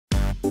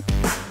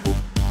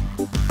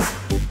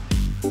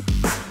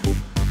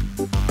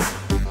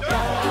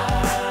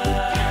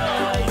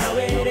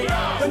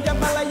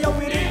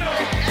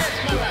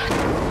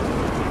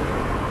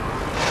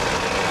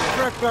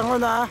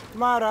languna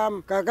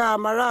maram kaga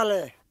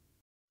marale.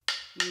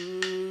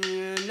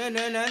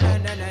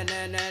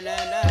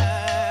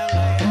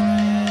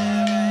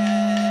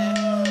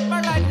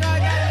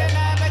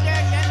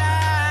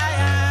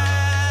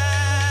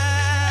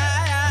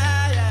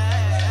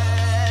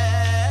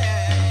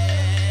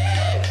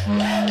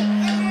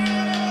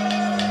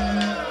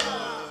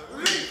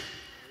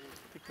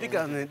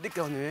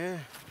 Dikau ni.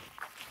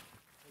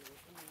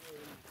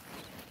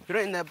 Kira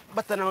ini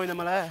batan awak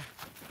nama lah.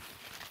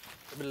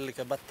 Beli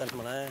ke batan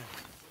mana?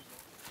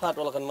 Saat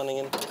walakan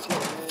maningin.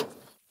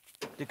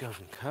 Dikau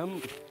ni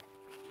kam.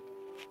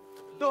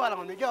 Tu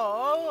alang ni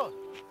jauh.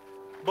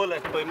 Boleh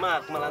pergi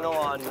mak malah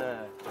non.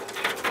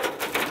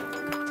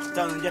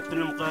 Jangan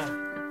jatuh muka.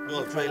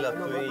 Dua trailer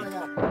pergi.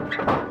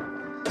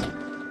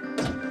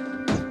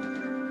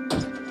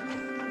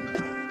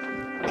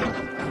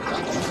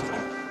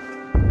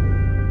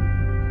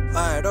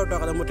 Dah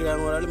kada muti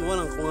kang orang ni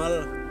mana kungal.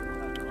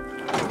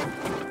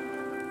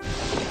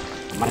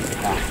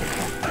 Marka.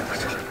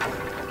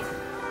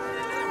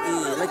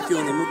 Lagi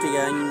ni muti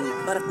kang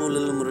para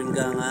kulil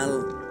muringangal.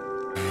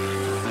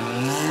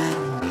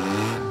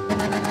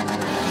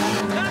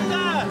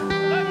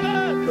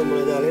 Lo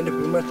mulai jalan di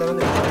rumah tangan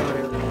ni.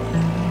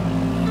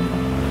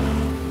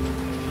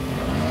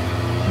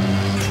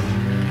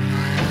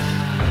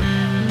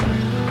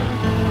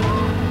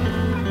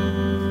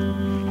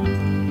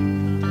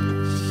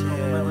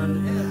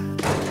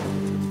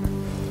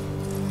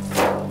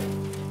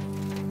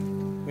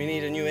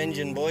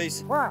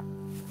 Boys. Wah.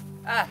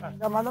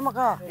 Mana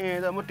maka?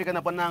 Dah muti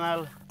kena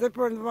penangal.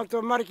 Tepun waktu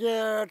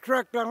marke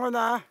truck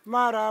languna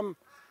maram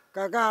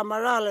kaga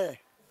marale.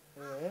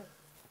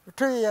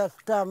 3 years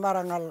ta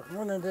marangal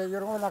ngune de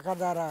yurnguna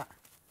kadara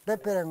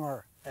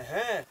deperengor.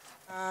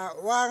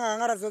 Wanga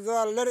ngara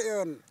soal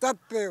lerion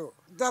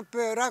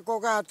tappe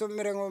rako ga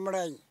tumirengo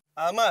mrai.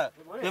 Ama,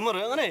 lemur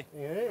ngane?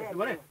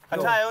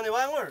 Kacai ni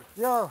wangor.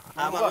 Yo.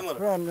 Ama lemur.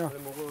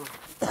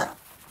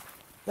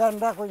 Yan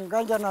rako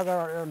ganja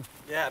nada yon.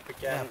 Ya,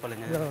 pikir.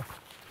 Yo.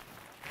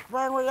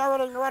 Wango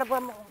yawale warpa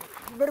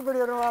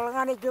berberi wal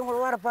ngani jungul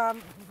warpa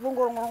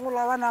bungul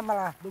ngulawana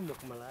malah. Bunduk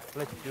malah.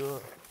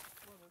 Lejur.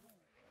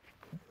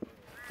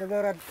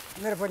 Saudara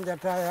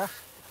nerpenjata ya.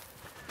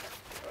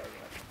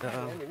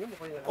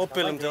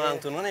 Opel jangan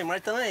tu mana,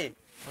 mari tanai.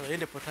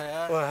 Ini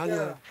percaya. Wah,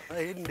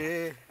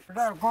 ini.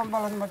 Dar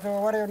kombalan macam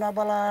wario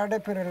nabala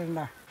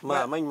deperelna.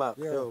 Main mak.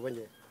 Yo,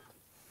 banyak.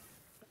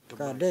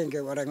 Kadang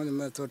ke orang ini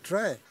macam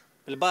try.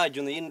 Baju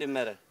ni indi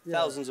mer.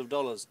 Thousands of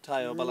dollars.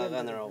 Tayo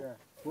balaganero.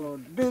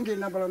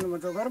 Dingin nabala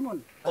macam karmun.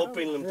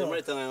 Opel tu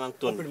mari tanai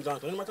ngangtun. Opel jangan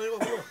tu,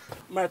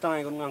 mari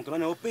tanai kau ngangtun,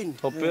 ni opin.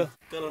 Opel.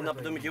 Kalau nak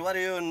tu mikir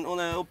wario,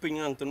 ona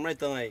opin ngangtun mari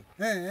tanai.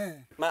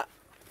 Mak.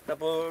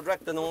 Tapo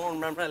director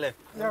nung orang berapa?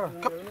 Yo,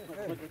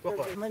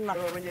 main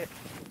mak.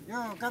 Yo,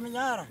 kami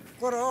nyara,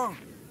 korong.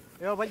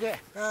 Yo, banyak.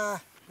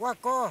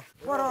 Wako,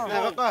 korong.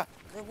 Wako.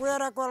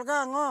 Kuera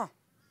kolgango.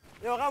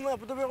 Yo, kamu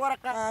betul betul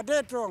warak.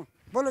 Detrong,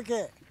 boleh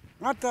ke?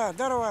 Ngata,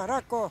 darwa,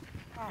 rako.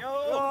 Yo,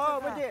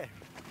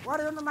 banyak.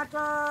 Wario nama tu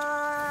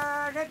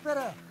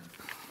depere.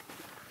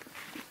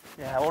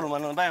 Ya, orang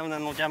mana bayar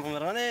mana nak jam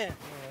mana ni?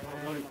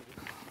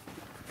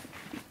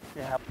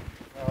 Ya.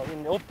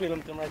 Ini opil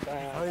macam mana?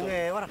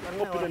 Ini warak.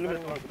 Opil ni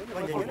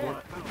banyak.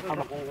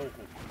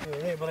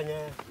 Ini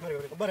banyak. Mari,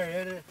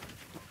 mari.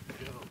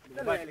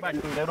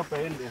 Banyak dari Eropa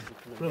ini.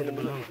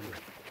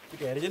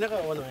 Kita hari ni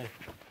kan orang ni.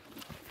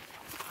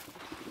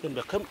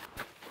 Kita kem.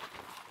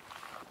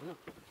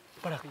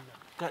 Pada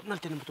kat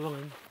nanti ni betul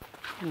kan?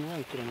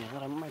 Ini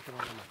kiranya ramai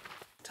ramai.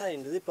 Thai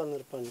ini depan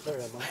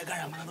garam.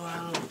 Garam mana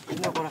doang?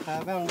 Ini aku nak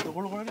kagam tu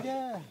kalau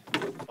dia.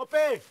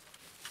 Ope.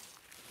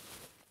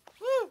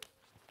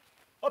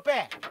 Ope.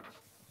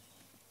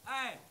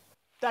 Ay.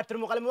 Tak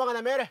terima kali muang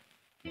na mere.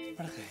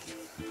 Pada kaya.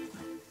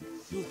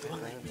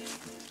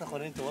 Tak kau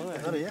ni tuang.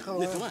 Ada ya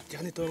kau. Ni tuang.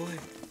 Jangan ni tuang.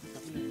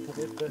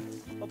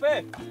 Ope.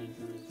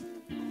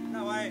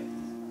 Nawai.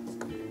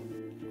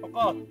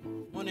 Oko.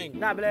 Morning.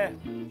 Na bele.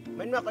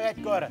 Main mak ayat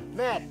kor.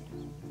 Met.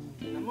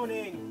 Na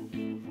morning.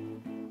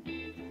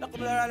 Tak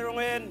kemelaran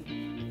rongin.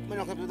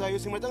 Mana kau tu dah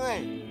using matang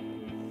ay.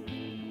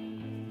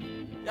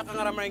 Ya kang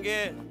ngaram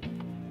ringgit.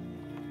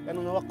 Kan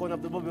nawak ko na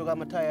bobo ka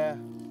mataya.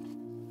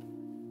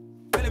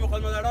 Bili mo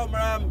kon mana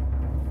ram.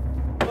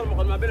 Kon mo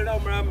kon mabili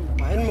ram.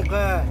 Main mo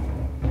ka.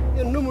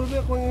 Yan numero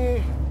ba ko ni.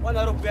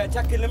 Wala rupiah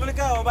cakil ni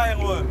mereka o bayang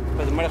mo.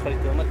 Pwede mara kali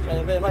tu mat.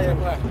 Bayar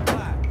ko.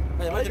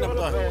 Bayar mo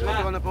tu.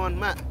 Ano na pon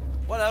ma.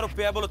 Wala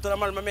rupiah bolo tu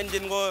ramal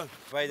mamendin ko.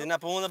 Pwede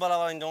na punguna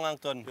balawan dong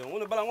angton.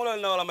 Punguna balang wala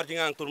na wala marting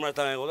angton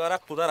martang ko.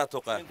 Rak tu darat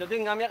to ka. Jadi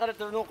ngam ya kada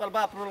ternu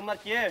kalba pro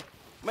markie.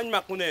 Man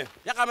makune.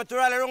 Ya ka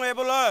maturale rong e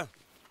bolo.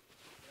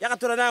 Ya ka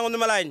turana ngon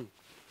malain.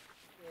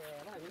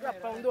 Ya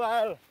pang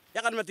dual.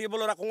 Ya kan mati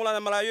bolo rakungula na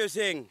malayo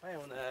sing.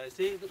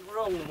 Si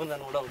rong munan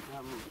ulang.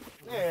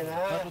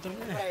 Na.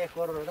 Ay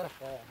kor dara.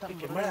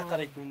 Mara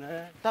karik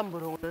na.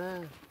 Tamburo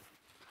na.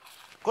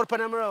 Kor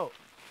pa namro.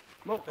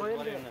 Mo ko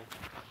yun.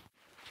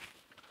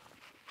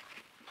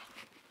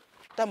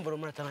 Tamburo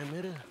mara tangay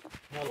mere.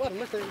 War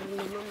mas to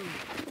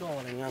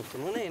wala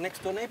ngangton ni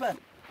next to na iba.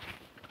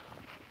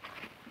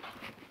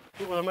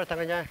 Ini kalau rumah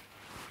tangganya.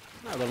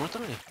 Nah, udah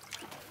matang ya.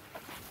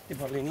 Di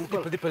Berlining.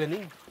 Di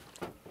Berlining.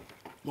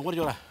 Mau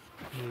kerja lah.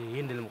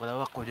 Ini dalam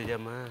kata waktu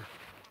aja mah.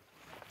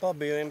 Kok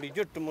yang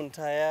bijut temen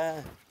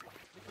saya.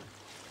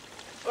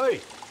 Oi.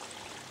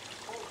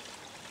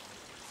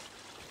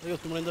 Ayo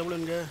temen bulan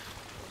ga.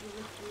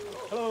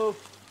 Halo.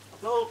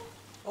 Halo.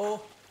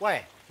 Oh, Wah,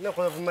 nak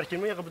kalau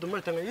pemercin mah ya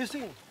kebetulan tangga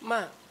ising.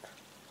 ma.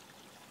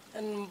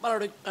 An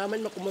pala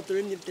aman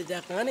makumaturin di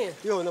tajakan ya.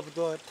 Yo, nak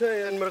betul.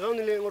 Saya yang mereka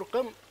nilai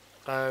ngurukam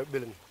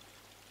kabilan.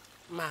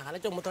 Ma,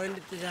 kana cuma motorin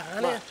di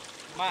tajakan ya.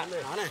 Ma,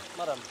 mana?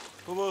 Maram.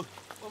 Kubu.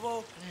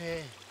 Bobo.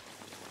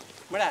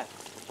 Mera.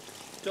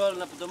 Col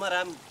na puto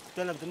maram.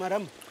 Tuan nak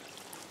maram.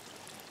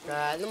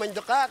 Ka naman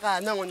joka ka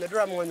nangon na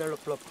drum ngon na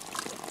lup-lup.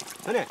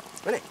 Mana?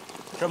 Mana?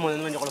 Drum ngon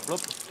na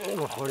lup-lup.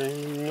 Oh,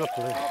 nyot.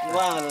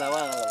 Wang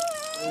lah.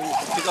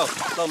 Tiko,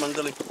 tao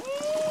mandali.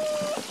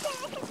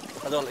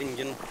 Adol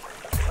ingin.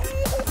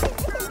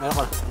 Ayo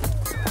kal.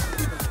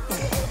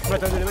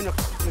 Mata dulu mana?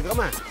 Ni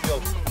kama. Yo,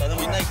 tao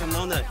minay kam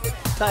nauna.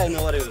 Tayo na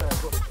wari.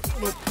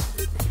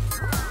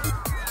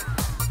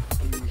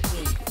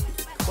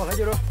 Wah,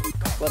 aja ro.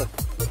 War.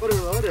 Baru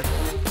apa dia?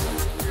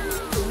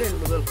 Ini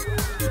betul.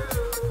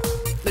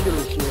 Lagi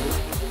dulu sini.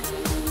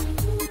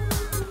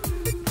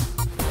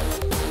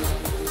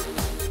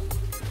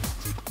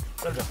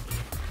 Ada.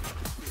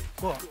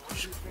 Wah,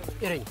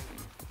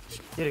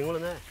 iring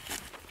ulan na.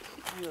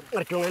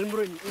 Ngerjong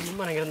ilmu ini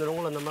mana yang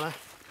ngerjong ulan malah.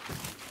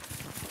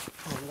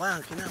 Oh, wang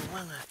kina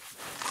wang.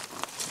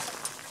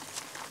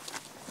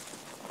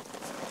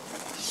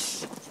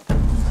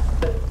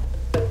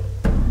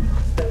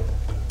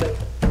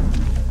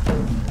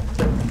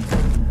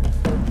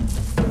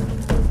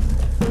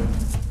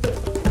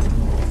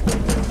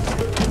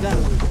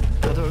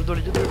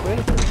 Dulu kuen.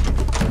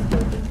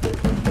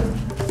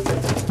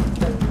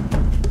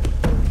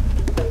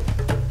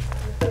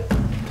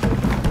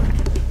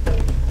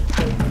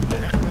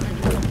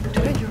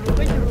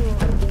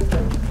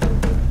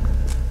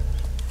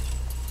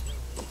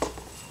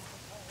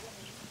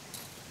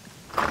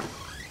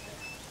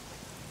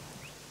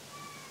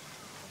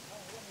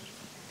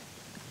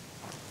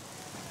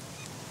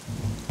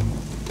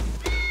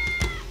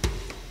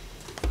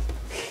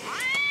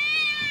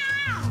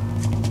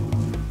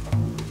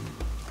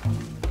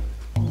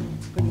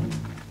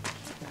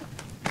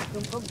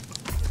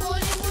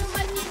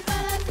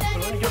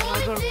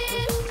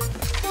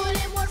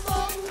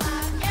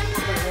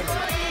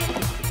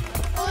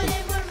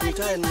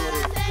 Kain.